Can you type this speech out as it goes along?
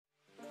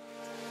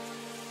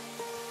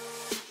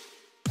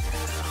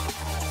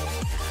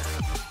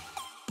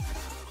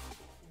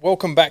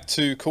Welcome back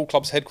to Cool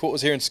Club's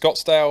headquarters here in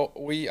Scottsdale.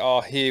 We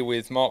are here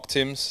with Mark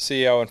Timms,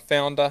 CEO and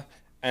founder,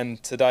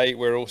 and today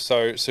we're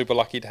also super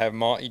lucky to have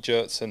Marty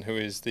Jertson, who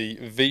is the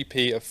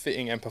VP of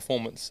Fitting and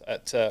Performance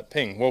at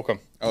Ping.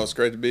 Welcome. Oh, it's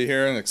great to be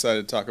here and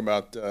excited to talk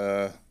about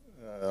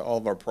all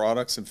of our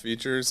products and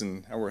features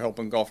and how we're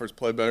helping golfers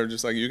play better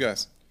just like you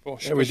guys.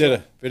 Yeah, we did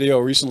a video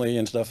recently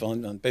and stuff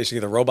on basically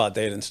the robot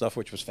data and stuff,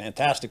 which was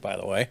fantastic, by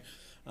the way.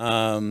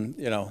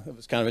 You know, it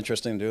was kind of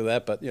interesting to do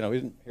that, but, you know, we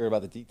didn't hear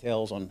about the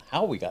details on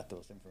how we got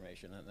those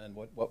information and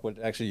what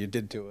actually you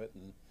did to it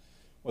and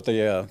what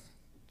the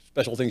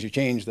special things you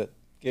changed that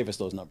gave us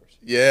those numbers.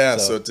 Yeah,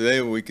 so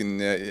today we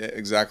can,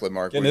 exactly,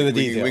 Mark. Get into the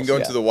details, we can go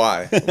into the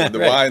why, the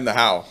why and the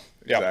how.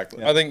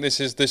 Exactly. Yeah. I think this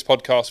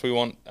podcast we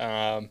want,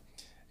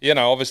 you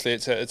know, obviously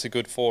it's a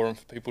good forum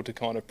for people to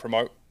kind of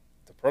promote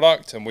the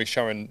product, and we're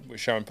showing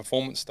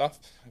performance stuff,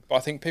 but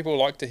I think people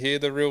like to hear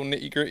the real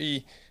nitty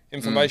gritty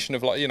information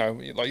of, like, you know,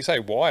 like you say,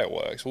 why it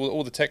works,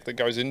 all the tech that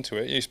goes into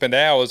it. You spend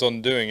hours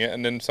on doing it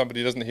and then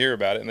somebody doesn't hear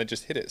about it and they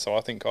just hit it. So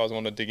I think guys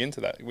want to dig into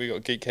that. We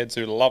got geek heads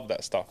who love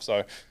that stuff.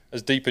 So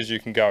as deep as you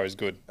can go is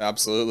good.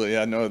 Absolutely.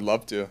 Yeah, no, I'd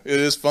love to. It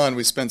is fun.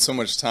 We spend so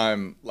much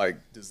time like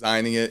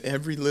designing it.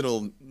 Every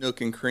little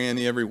nook and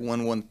cranny, every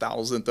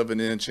 1/1000th of an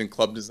inch in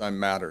club design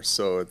matters.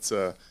 So it's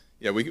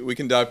yeah, we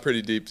can dive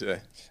pretty deep today.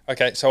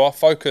 Okay, so our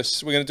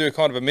focus, we're going to do a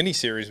kind of a mini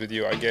series with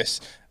you, I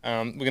guess.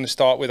 We're going to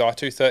start with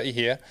i230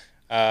 here.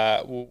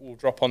 We'll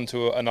drop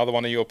onto another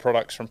one of your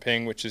products from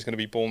Ping, which is going to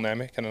be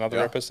Ballnamic, in another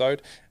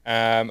episode.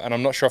 And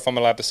I'm not sure if I'm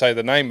allowed to say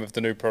the name of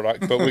the new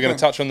product, but we're going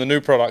to touch on the new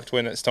product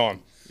when it's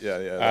time. Yeah,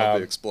 that'll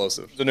be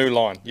explosive. The new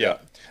line, yeah.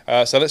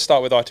 So let's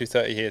start with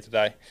i230 here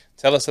today.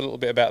 Tell us a little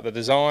bit about the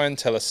design.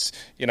 Tell us,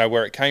 you know,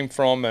 where it came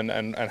from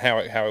and how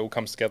it all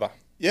comes together.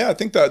 Yeah, I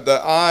think that the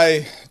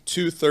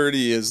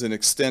i230 is an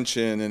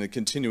extension and a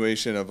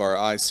continuation of our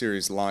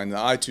i-series line. The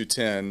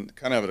i210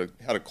 kind of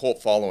had a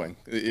cult following.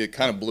 It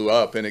kind of blew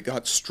up, and it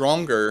got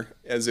stronger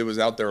as it was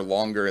out there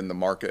longer in the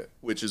market,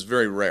 which is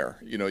very rare.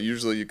 You know,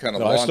 usually you kind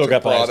of launch a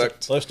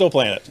product. They're still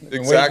playing it.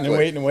 Exactly.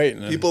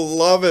 Waiting. People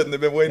love it, and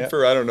they've been waiting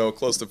for, I don't know,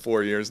 close to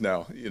 4 years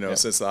now, you know,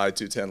 since the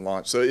i210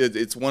 launched. So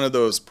it's one of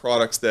those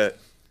products that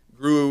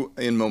grew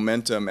in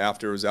momentum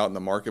after it was out in the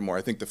market more.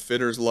 I think the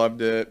fitters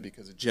loved it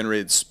because it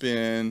generated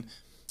spin.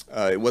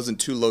 It wasn't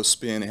too low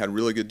spin. It had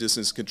really good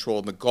distance control.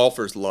 And the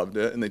golfers loved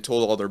it, and they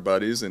told all their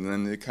buddies, and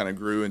then it kind of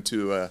grew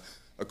into a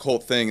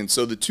cult thing. And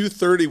so the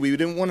 230, we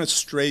didn't want to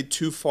stray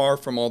too far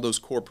from all those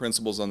core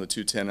principles on the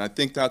 210. And I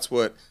think that's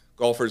what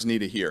golfers need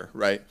to hear,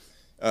 right?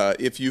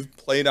 If you've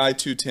played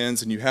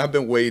i210s and you have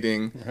been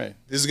waiting,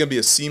 this is going to be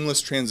a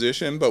seamless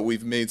transition, but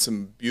we've made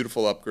some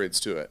beautiful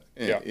upgrades to it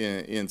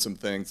in some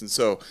things. And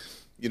so,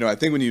 you know, I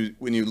think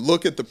when you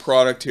look at the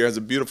product here, it has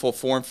a beautiful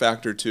form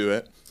factor to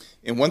it.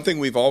 And one thing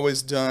we've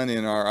always done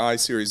in our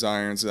i-series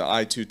irons, the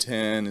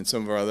i210 and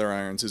some of our other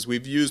irons, is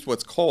we've used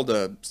what's called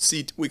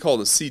we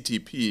call it a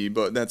CTP,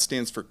 but that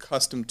stands for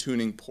Custom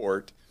Tuning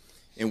Port.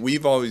 And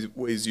we've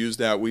always used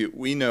that.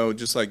 We know,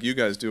 just like you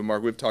guys do,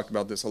 Mark, we've talked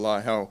about this a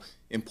lot, how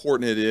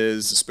important it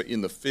is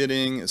in the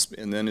fitting,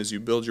 and then as you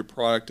build your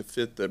product to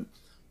fit the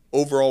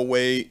overall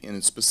weight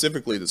and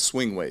specifically the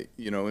swing weight.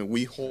 You know, and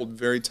we hold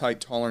very tight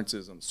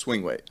tolerances on the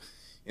swing weight.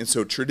 And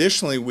so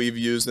traditionally we've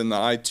used in the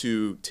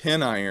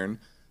i210 iron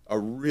a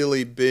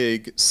really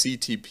big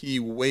CTP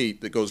weight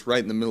that goes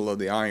right in the middle of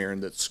the iron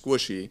that's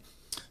squishy.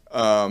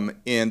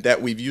 And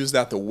that we've used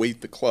that to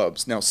weight the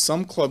clubs. Now,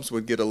 some clubs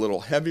would get a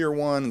little heavier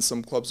one, and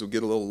some clubs would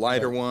get a little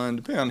lighter one,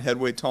 depending on head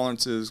weight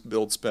tolerances,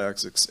 build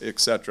specs,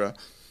 etc.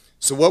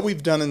 So what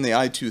we've done in the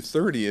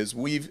i230 is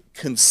we've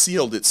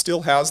concealed, it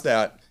still has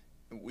that,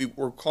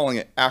 we're calling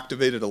it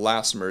activated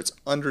elastomer. It's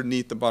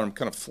underneath the bottom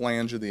kind of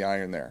flange of the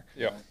iron there.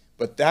 Yeah.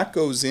 But that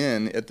goes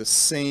in at the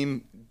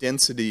same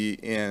density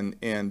and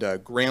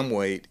gram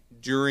weight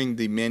during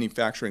the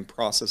manufacturing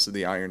process of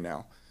the iron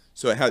now.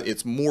 So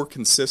it's more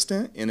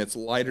consistent, and it's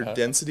lighter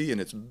density, and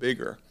it's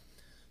bigger.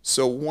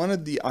 So one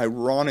of the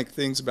ironic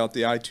things about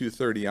the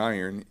i230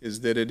 iron is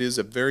that it is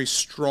a very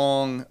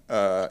strong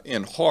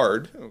and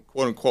hard,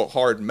 quote-unquote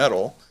hard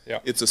metal. Yeah.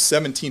 It's a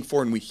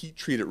 17.4, and we heat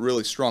treat it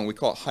really strong. We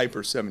call it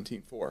hyper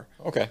 17.4.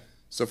 Okay.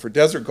 So for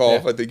desert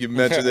golf, I think you've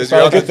mentioned this.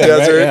 You're out in the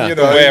desert, you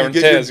know, wear and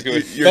tear is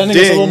good. Bending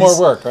is a little more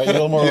work, right? You get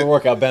a little more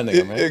work out bending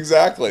them, right?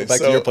 Exactly. Back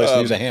to your place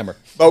and use a hammer.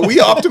 But we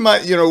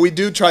optimize, you know, we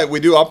do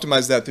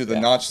optimize that through the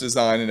notch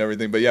design and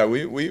everything. But yeah,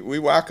 we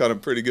whack on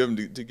them pretty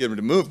good to get them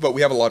to move. But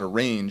we have a lot of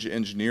range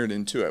engineered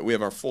into it. We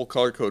have our full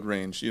color code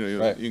range. You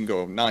know, you can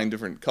go 9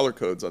 different color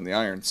codes on the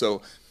iron.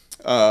 So,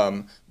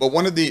 but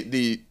one of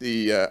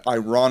the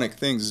ironic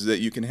things is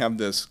that you can have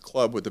this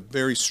club with a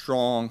very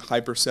strong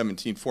hyper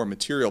 17.4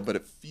 material, but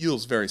it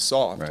feels very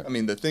soft. I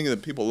mean, the thing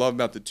that people love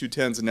about the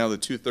 210s and now the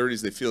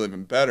 230s, they feel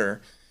even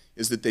better,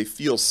 is that they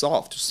feel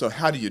soft. So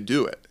how do you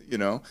do it, you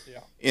know? Yeah.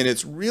 And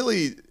it's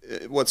really,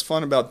 what's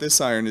fun about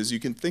this iron is you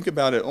can think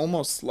about it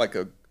almost like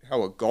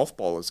how a golf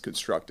ball is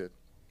constructed,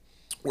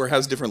 where it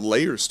has different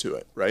layers to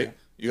it, right?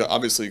 Yeah.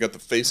 Obviously, you got the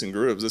face and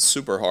grooves. It's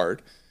super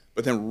hard.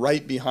 But then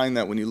right behind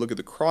that, when you look at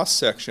the cross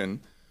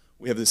section,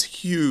 we have this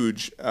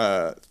huge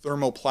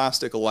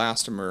thermoplastic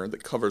elastomer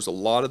that covers a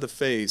lot of the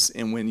face,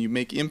 and when you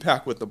make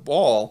impact with the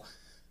ball,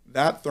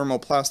 that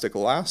thermoplastic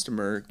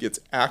elastomer gets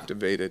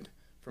activated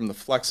from the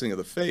flexing of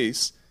the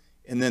face,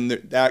 and then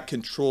that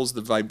controls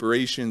the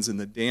vibrations and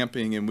the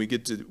damping, and we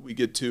get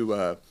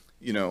to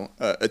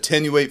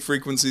attenuate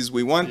frequencies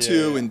we want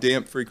to, and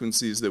damp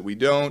frequencies that we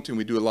don't, and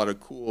we do a lot of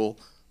cool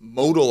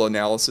modal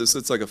analysis.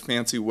 It's like a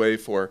fancy way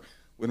for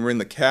when we're in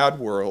the CAD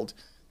world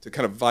to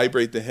kind of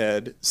vibrate the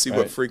head, see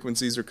what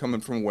frequencies are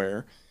coming from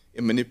where,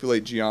 and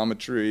manipulate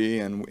geometry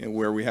and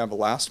where we have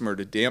elastomer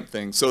to damp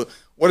things. So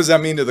what does that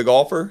mean to the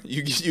golfer?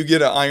 You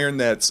get an iron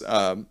that's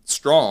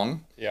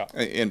strong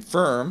and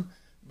firm,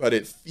 but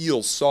it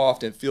feels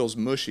soft and feels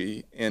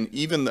mushy. And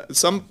even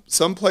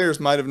some players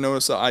might have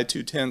noticed the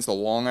I-210s, the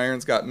long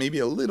irons, got maybe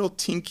a little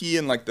tinky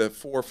in like the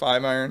 4 or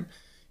 5 iron.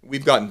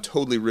 We've gotten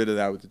totally rid of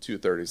that with the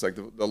 230s. Like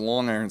the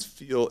long irons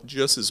feel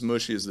just as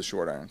mushy as the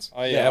short irons.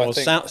 Well,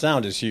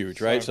 sound is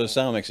huge, right? So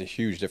sound makes a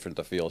huge difference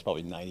to feel. It's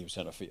probably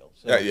 90% of feel.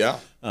 So,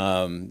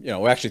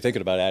 we're actually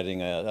thinking about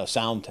adding a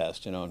sound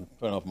test, and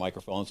putting up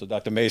microphones. So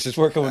Dr. Mace is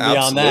working with me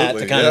on that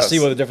to kind of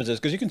see what the difference is,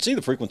 because you can see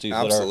the frequencies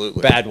that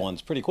are bad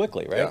ones pretty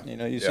quickly, right?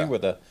 You see where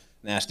the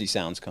nasty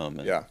sounds come.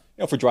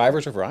 And, for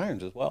drivers or for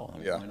irons as well. I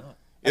mean, why not?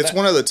 It's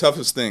one of the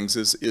toughest things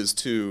is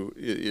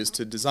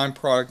to design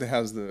product that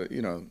has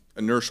the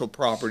inertial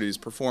properties,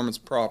 performance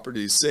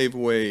properties, save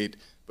weight,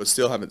 but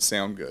still have it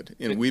sound good.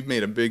 And we've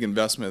made a big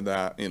investment of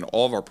that in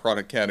all of our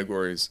product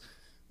categories,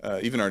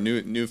 even our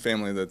new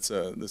family that's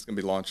going to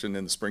be launching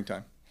in the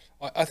springtime.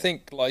 I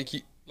think like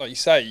you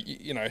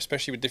say,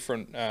 especially with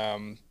different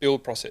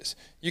build process,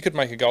 you could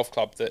make a golf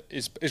club that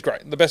is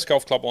great, the best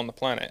golf club on the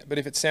planet, but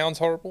if it sounds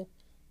horrible,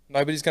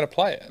 nobody's going to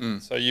play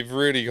it. So you've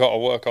really got to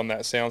work on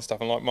that sound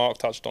stuff. And like Mark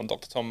touched on,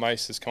 Dr. Tom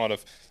Mace has kind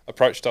of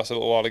approached us a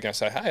little while ago and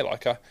say, hey, I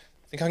think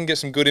I can get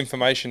some good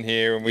information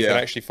here, and we can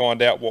actually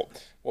find out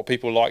what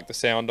people like the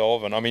sound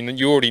of. And I mean,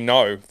 you already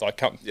know,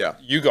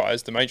 you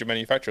guys, the major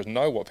manufacturers,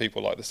 know what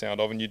people like the sound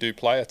of, and you do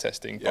player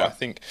testing. But I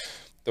think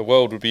the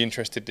world would be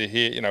interested to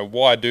hear,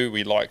 why do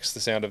we like the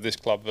sound of this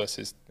club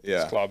versus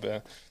this club?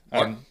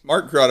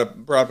 Mark brought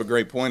up a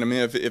great point. I mean,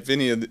 if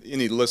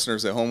any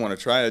listeners at home want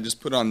to try it, just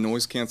put on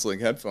noise canceling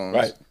headphones.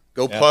 Right.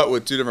 Go putt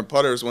with 2 different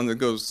putters. One that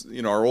goes,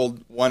 our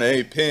old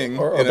 1A ping,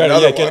 or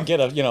another one. Get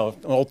an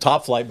old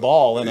top flight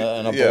ball and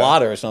a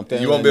blotter or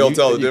something. You won't be able to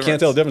tell the difference. You can't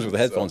tell the difference with the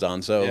headphones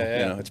on. So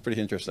it's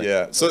pretty interesting.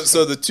 Yeah.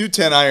 So the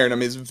 210 iron, I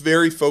mean, it's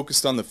very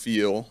focused on the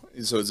feel.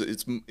 So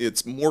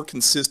it's more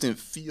consistent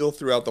feel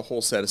throughout the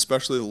whole set,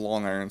 especially the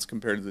long irons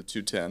compared to the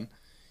 210.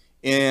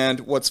 And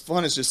what's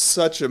fun is just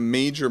such a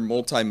major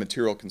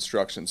multi-material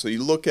construction. So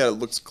you look at it,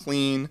 looks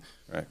clean.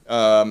 Right.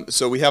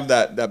 So we have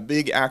that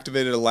big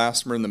activated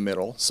elastomer in the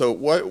middle. So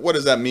what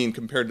does that mean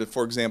compared to,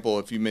 for example,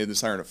 if you made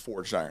this iron a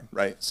forged iron,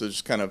 right? So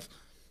just kind of,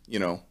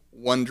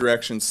 one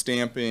direction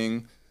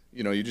stamping.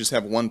 You just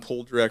have one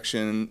pull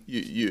direction.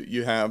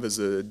 You have as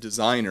a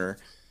designer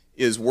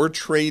is we're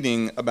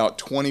trading about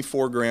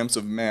 24 grams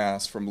of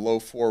mass from low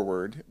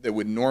forward that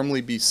would normally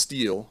be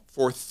steel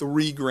for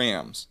 3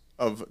 grams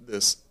of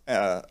this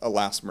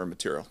elastomer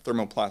material,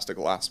 thermoplastic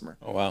elastomer.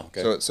 Oh wow!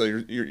 Okay. So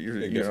you're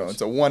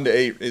it's a 1 to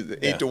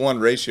 8 to 1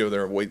 ratio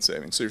there of weight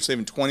saving. So you're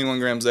saving 21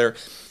 grams there,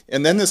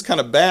 and then this kind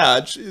of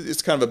badge,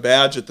 it's kind of a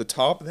badge at the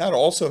top. That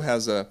also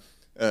has a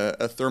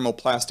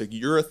thermoplastic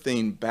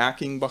urethane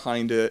backing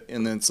behind it,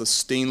 and then it's a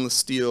stainless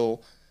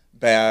steel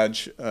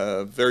badge,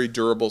 very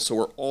durable.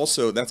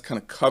 So that's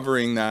kind of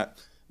covering that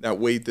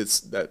weight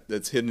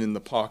that's hidden in the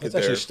pocket. It's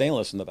actually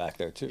stainless in the back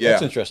there too.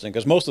 That's interesting,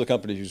 because most of the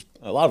companies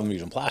a lot of them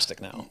using plastic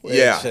now.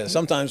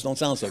 Sometimes don't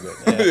sound so good.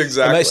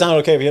 Exactly. It may sound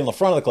okay if you're in the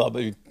front of the club,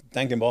 but you're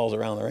tanking balls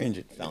around the range,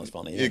 it sounds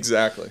funny.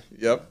 Exactly.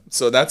 Yep.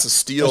 So that's a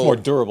steel. It's more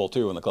durable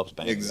too when the club's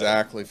banging.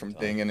 Exactly, from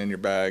dinging in your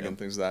bag and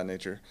things of that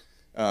nature.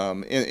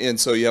 And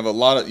so you have a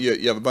lot of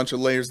you have a bunch of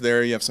layers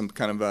there. You have some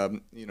kind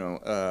of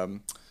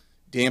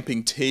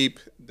damping tape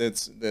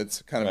that's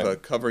kind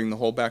of covering the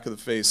whole back of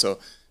the face. So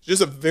just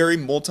a very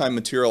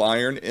multi-material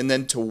iron. And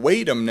then to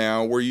weight them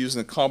now, we're using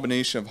a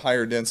combination of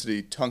higher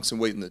density tungsten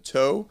weight in the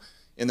toe,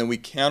 and then we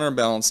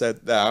counterbalance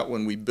that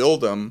when we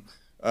build them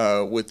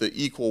with the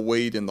equal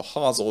weight in the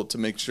hosel to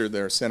make sure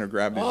their center of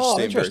gravity is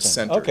staying very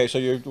centered. Okay,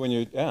 so that's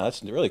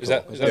really cool. Is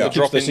that it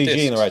keeps the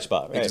CG in the right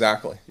spot, right?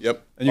 Exactly.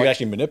 Yep. And you can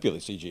actually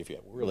manipulate CG if you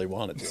really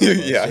wanted to.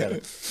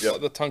 Yep.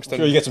 The tungsten. I'm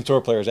sure you get some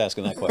tour players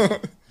asking that question.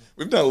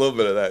 We've done a little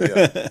bit of that,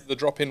 yeah. The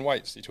drop-in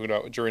weights you talked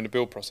about during the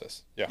build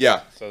process.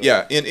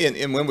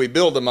 And when we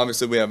build them,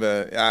 obviously we have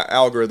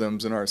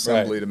algorithms in our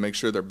assembly to make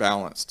sure they're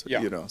balanced.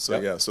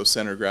 So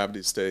center of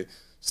gravity stay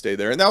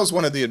there. And that was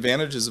one of the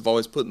advantages of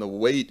always putting the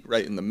weight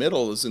right in the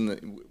middle.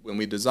 When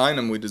we designed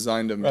them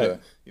to,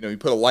 you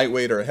put a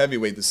lightweight or a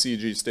heavyweight, the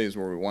CG stays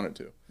where we want it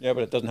to. Yeah,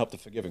 but it doesn't help the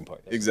forgiving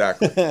part.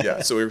 Exactly.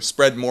 Yeah. So we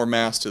spread more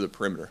mass to the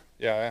perimeter.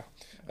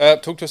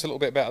 Talk to us a little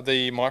bit about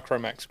the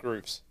Micromax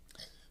grooves.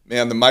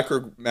 Man, the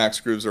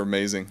Micromax grooves are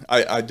amazing.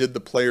 I did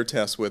the player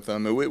test with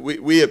them.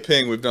 We at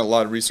Ping, we've done a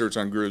lot of research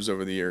on grooves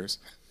over the years.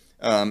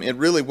 And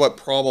really, what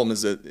problem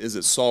is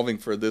it solving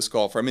for this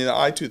golfer? I mean, the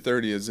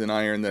I-230 is an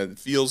iron that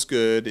feels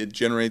good. It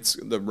generates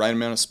the right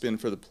amount of spin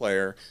for the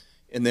player.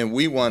 And then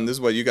this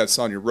is what you guys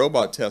saw in your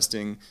robot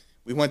testing,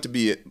 we want to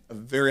be a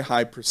very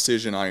high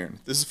precision iron.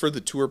 This is for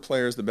the tour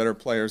players, the better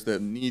players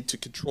that need to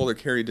control their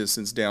carry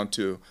distance down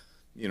to,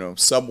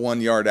 sub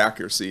 1 yard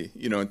accuracy,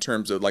 in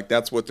terms of, like,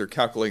 that's what they're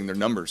calculating their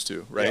numbers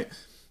to, right? Yep.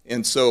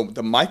 And so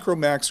the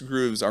Micromax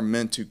grooves are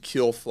meant to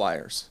kill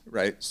flyers,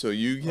 right? So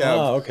you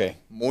have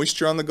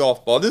moisture on the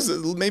golf ball. This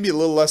is maybe a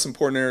little less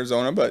important in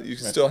Arizona, but you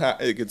can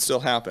it could still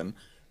happen,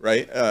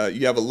 right?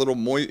 You have a little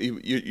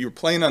you're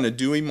playing on a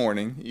dewy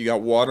morning. You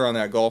got water on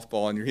that golf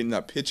ball, and you're hitting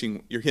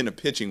a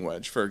pitching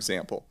wedge, for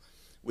example.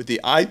 With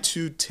the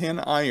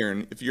I-210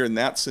 iron, if you're in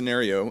that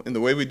scenario, and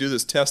the way we do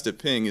this test at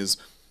Ping is,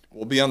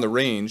 we'll be on the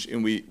range,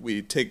 and we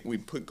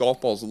put golf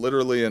balls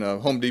literally in a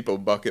Home Depot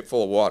bucket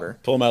full of water.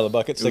 Pull them out of the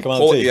bucket, stick them on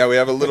the tee. Yeah, we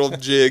have a little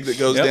jig that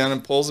goes down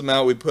and pulls them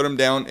out. We put them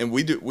down, and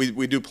we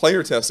do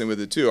player testing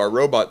with it too. Our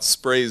robot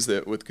sprays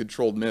it with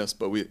controlled mist,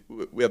 but we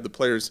have the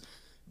players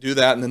do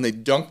that, and then they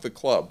dunk the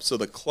club. So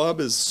the club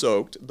is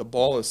soaked, the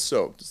ball is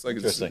soaked. It's like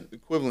it's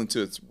equivalent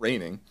to it's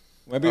raining.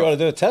 Maybe you ought to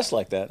do a test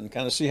like that and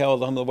kind of see how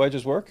the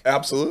wedges work.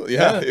 Absolutely,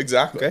 yeah.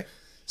 Exactly. Okay.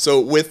 So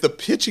with the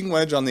pitching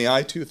wedge on the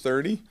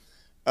I-230.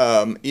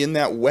 In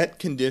that wet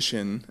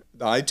condition,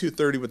 the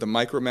I-230 with the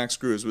Micromax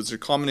grooves, which is a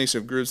combination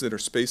of grooves that are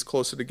spaced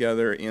closer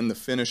together, and the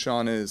finish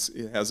on it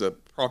has a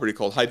property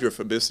called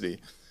hydrophobicity,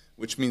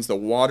 which means the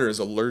water is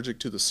allergic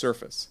to the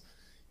surface.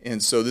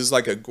 And so this is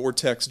like a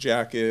Gore-Tex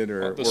jacket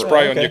or the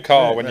spray on your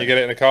car when you get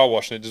it in a car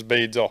wash and it just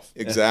beads off.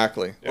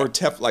 Exactly. Yeah. Or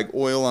like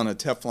oil on a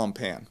Teflon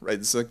pan, right?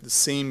 It's like the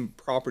same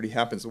property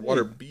happens. The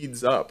water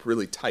beads up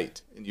really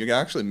tight, and you can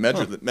actually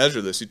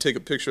measure this. You take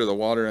a picture of the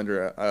water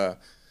under a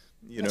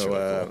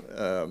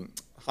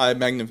high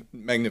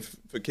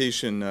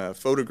magnification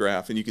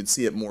photograph, and you can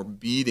see it more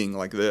beading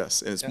like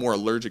this, and it's more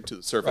allergic to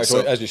the surface.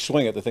 Right, so as you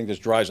swing it, the thing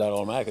just dries out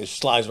automatically. It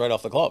slides right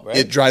off the club, right?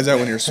 It dries out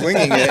when you're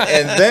swinging it,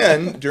 and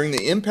then during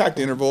the impact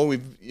interval,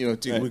 we've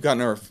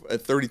gotten our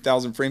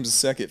 30,000 frames a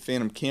second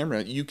Phantom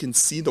camera. You can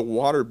see the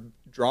water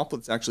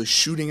droplets actually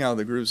shooting out of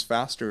the grooves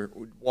faster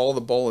while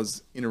the ball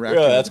is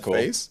interacting with the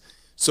face.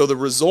 So the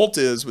result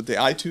is with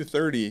the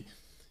I-230.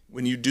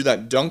 When you do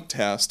that dunk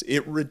test,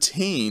 it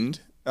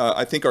retained,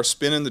 I think our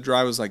spin in the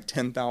dry was like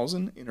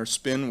 10,000, and our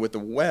spin with the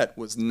wet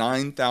was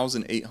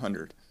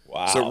 9,800.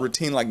 Wow. So it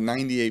retained like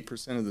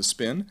 98% of the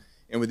spin.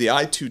 And with the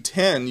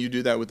I-210, you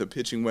do that with the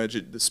pitching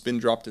wedge, the spin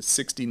dropped to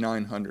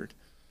 6,900.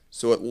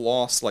 So it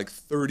lost like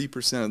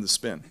 30% of the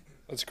spin.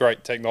 That's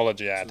great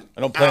technology ad.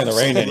 I don't play in the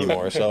rain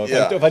anymore, so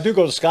if I do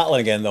go to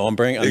Scotland again, though, I'm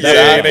bringing one of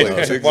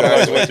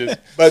those wedges.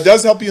 But it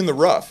does help you in the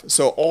rough.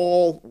 So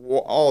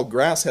all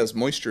grass has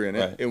moisture in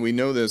it, and we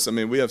know this. I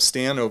mean, we have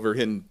Stan over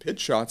hitting pitch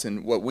shots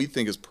in what we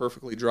think is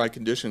perfectly dry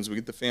conditions. We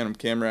get the Phantom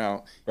camera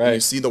out, and you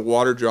see the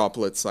water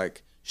droplets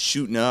like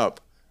shooting up,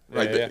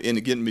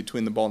 and getting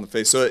between the ball and the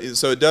face. So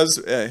it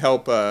does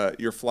help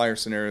your flyer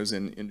scenarios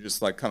in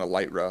just like kind of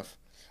light rough.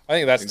 I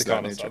think that's the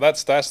kind of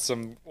stuff. That's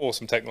some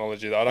awesome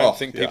technology that I don't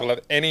think people have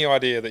any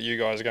idea that you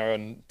guys go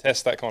and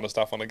test that kind of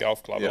stuff on a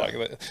golf club. Like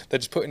they're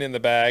just putting it in the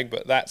bag,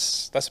 but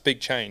that's a big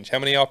change. How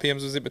many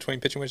RPMs was it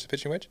between pitching wedge to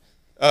pitching wedge?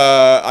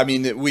 I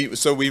mean, we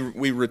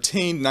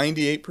retained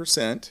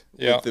 98%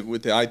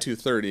 with the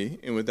I-230,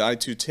 and with the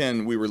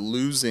I-210 we were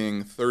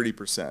losing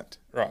 30%.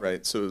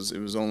 Right. So it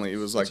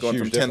was like going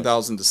from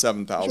 10,000 to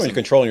 7,000. When you're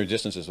controlling your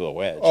distances with a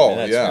wedge. Oh,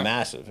 that's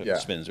massive if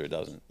it spins or it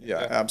doesn't.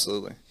 Yeah,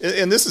 absolutely.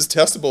 And this is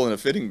testable in a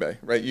fitting bay,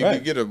 right? You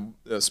can get a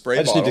spray bottle.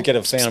 I just need to get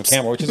a Phantom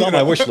camera, which is on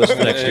my wish list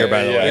for next year,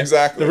 by the way.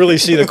 Exactly. To really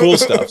see the cool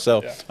stuff.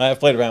 So I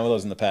have played around with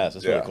those in the past.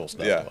 It's really cool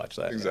stuff to watch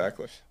that.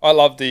 Exactly. I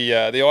love the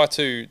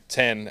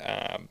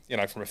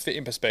I-210. From a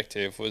fitting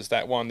perspective, was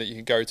that one that you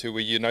can go to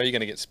where you're going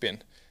to get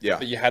spin. Yeah.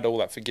 But you had all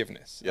that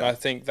forgiveness. Yeah. And I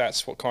think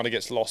that's what kind of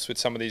gets lost with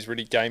some of these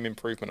really game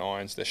improvement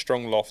irons. They're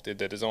strong lofted,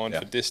 they're designed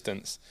for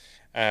distance.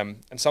 And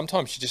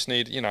sometimes you just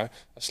need, a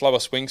slower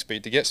swing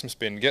speed to get some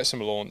spin, get some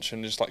launch,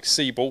 and just like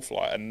see ball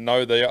flight and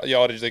know the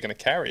yardage they're going to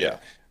carry it.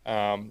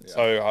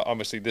 So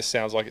obviously this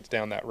sounds like it's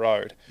down that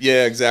road.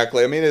 Yeah,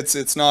 exactly. I mean,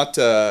 it's not.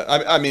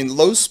 I mean,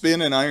 low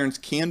spin and irons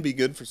can be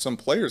good for some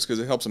players because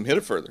it helps them hit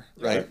it further,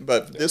 right?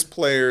 But this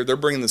player, they're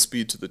bringing the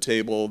speed to the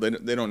table.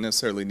 They don't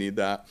necessarily need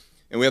that.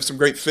 And we have some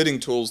great fitting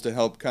tools to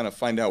help kind of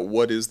find out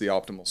what is the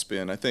optimal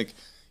spin. I think,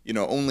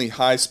 only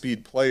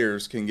high-speed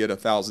players can get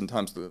 1,000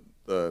 times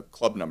the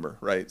club number,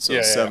 right?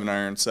 So 7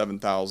 iron,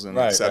 7,000,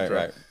 etc.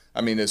 Right.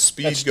 I mean, as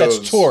speed goes,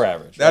 that's tour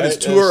average. That is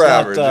tour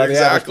average. Exactly.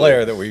 The average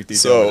player that we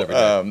deal with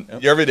every day.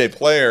 Your everyday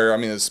player, I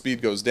mean, as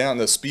speed goes down,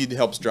 the speed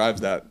helps drive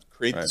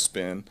create the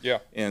spin. Yeah.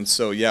 And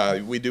so,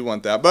 we do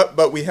want that.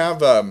 But we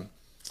have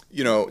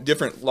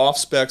different loft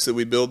specs that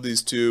we build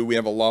these to. We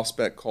have a loft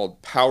spec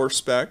called Power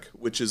Spec,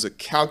 which is a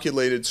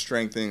calculated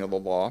strengthening of the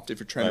loft if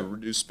you're trying to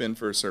reduce spin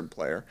for a certain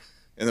player.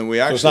 And then we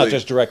So actually, it's not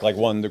just direct, like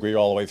 1 degree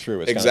all the way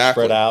through. It's kind of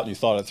spread out. You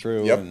thought it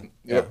through. Yep. And,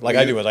 Yep. Like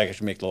I do is I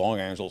actually make the long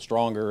irons a little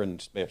stronger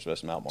and space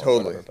them out more.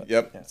 totally. Whatever, but,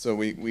 Yep. yeah. So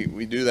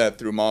we do that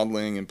through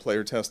modeling and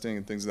player testing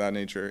and things of that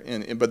nature.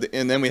 And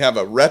then we have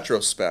a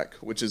retrospec,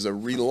 which is a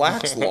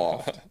relaxed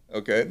loft.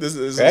 Okay, this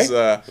is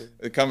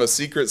kind of a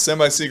secret,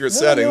 semi-secret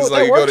setting. It's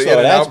like you go to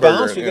In-N-Out Burger.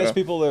 Bounce because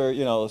people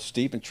are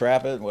steep and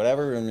trap it and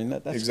whatever. I mean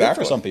that's good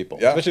for some people,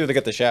 especially if they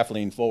get the shaft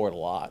lean forward a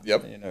lot.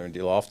 Yep. And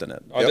delofting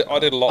it. I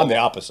did a lot. I'm the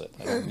opposite.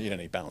 I don't need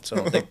any bounce. I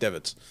don't take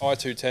divots.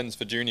 I-210s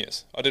for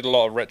juniors. I did a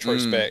lot of retro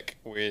spec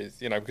with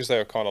because they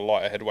were kind of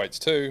lighter head weights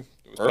too.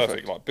 It was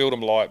perfect. Like build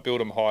them light,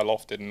 build them high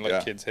lofted, and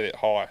let kids hit it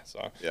high.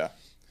 So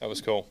that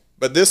was cool.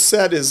 But this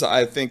set is,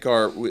 I think,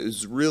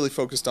 is really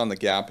focused on the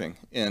gapping,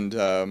 and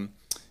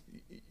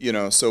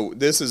so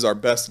this is our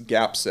best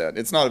gap set.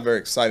 It's not a very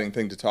exciting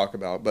thing to talk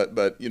about, but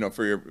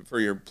for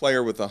your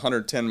player with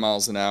 110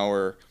 miles an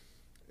hour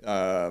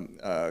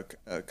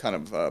kind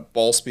of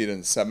ball speed in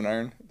the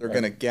 7-iron, they're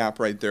going to gap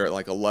right there at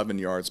like 11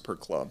 yards per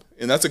club.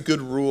 And that's a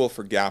good rule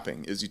for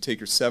gapping, is you take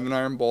your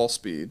 7-iron ball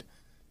speed,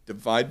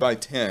 divide by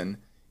 10,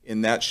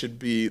 and that should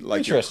be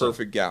like your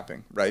perfect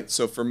gapping, right?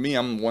 So for me,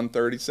 I'm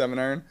 130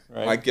 7-iron.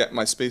 Right. I get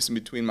my space in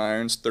between my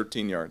irons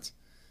 13 yards.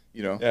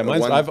 Yeah,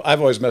 I've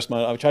always messed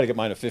mine. I try to get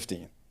mine at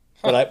 15.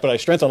 But I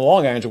strengthen the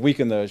long irons and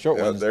weaken the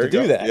short ones to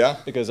do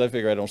that. Because I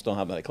figure I still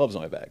have many clubs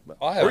on my bag. But.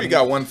 Or you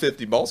got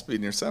 150 ball speed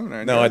in your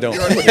 7-iron. No, I don't.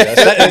 I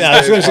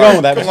was going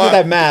with that. But with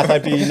that math,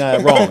 I'd be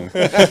wrong.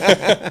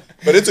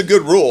 But it's a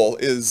good rule.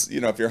 Is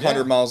if you're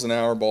 100 miles an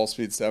hour, ball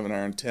speed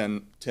 7-iron,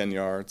 10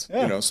 yards.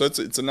 So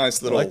it's a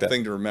nice little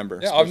thing to remember.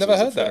 Yeah, I've never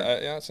heard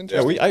that. Yeah, it's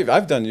interesting. Yeah,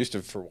 I've used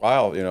to for a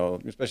while.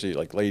 Especially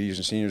like ladies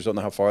and seniors don't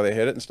know how far they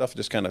hit it and stuff.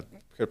 Just kind of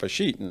put up a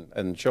sheet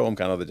and show them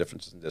kind of the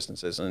differences in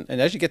distances. And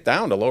as you get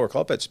down to lower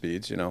club head speeds,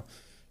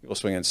 people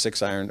swinging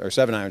 6-iron or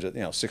 7-irons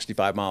at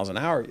 65 miles an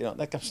hour.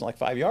 That comes to like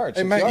 5 yards.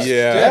 It makes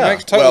it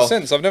makes total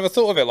sense. I've never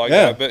thought of it like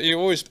that. But you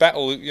always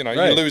battle. You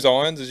lose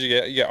irons as you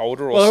get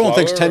older. Well, everyone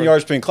thinks 10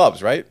 yards between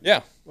clubs, right?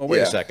 Yeah. Well,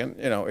 wait a second.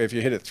 If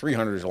you hit it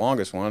 300 is the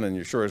longest one, and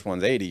your shortest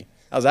one's 80.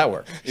 How's that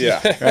work?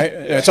 Yeah. Right.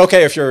 It's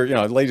okay if you're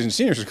ladies and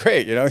seniors is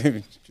great. Your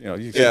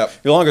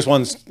longest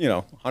one's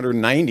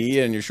 190,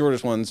 and your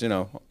shortest one's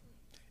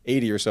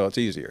 80 or so, it's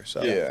easier.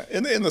 So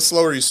and the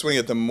slower you swing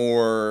it, the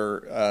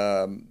more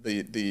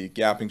the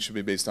gapping should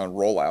be based on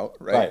rollout,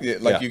 right?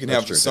 You can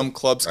have some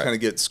clubs kind of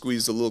get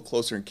squeezed a little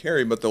closer and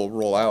carry, but they'll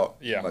roll out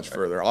much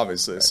further,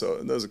 obviously.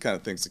 So those are kind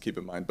of things to keep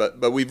in mind.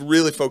 But we've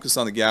really focused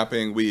on the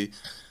gapping. We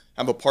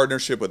have a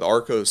partnership with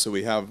Arco, so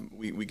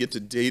we get to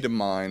data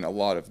mine a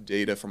lot of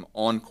data from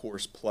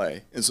on-course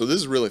play. And so this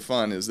is really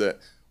fun, is that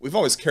we've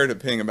always cared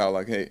at Ping about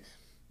like, hey,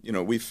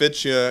 we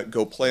fit you,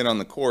 go play it on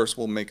the course,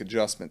 we'll make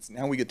adjustments.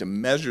 Now we get to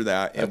measure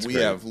that, and we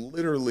have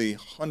literally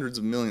hundreds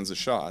of millions of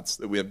shots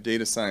that we have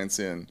data science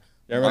in.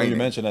 Yeah, I remember you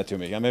mentioned that to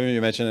me. I remember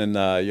you mentioned,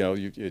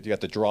 you got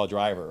the draw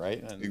driver,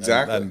 right?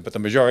 Exactly. But the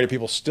majority of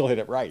people still hit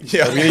it right.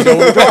 Yeah. So we need to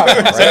overdraw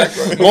it,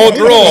 right? More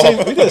draw.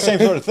 We do the same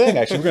sort of thing,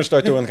 actually. We're going to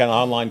start doing kind of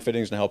online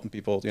fittings and helping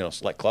people,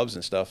 select clubs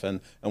and stuff.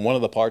 And one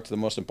of the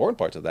most important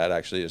parts of that,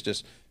 actually, is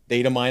just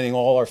data mining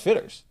all our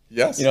fitters.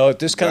 Yes. At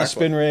this kind of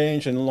spin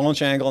range and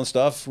launch angle and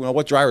stuff,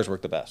 what drivers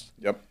work the best?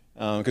 Yep.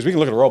 Because we can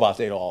look at the robot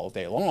data all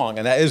day long,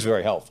 and that is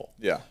very helpful.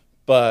 Yeah.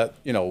 But,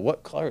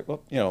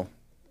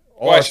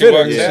 all our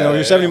fitters,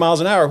 you're 70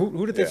 miles an hour.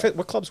 Who did they fit?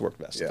 What clubs work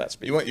best at that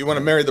speed? You want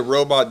to marry the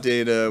robot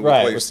data with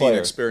what you're seeing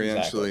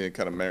experientially and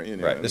kind of marry,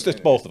 It's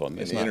just both of them.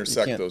 And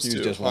intersect those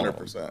two,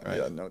 100%. Right?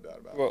 Yeah, no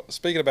doubt about it. Well,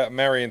 speaking about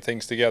marrying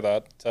things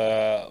together,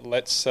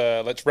 let's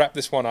wrap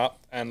this one up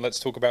and let's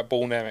talk about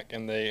ball dynamic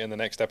in the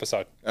next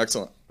episode.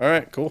 Excellent. All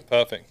right, cool.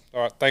 Perfect.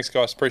 All right, thanks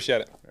guys.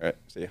 Appreciate it. All right,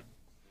 see you.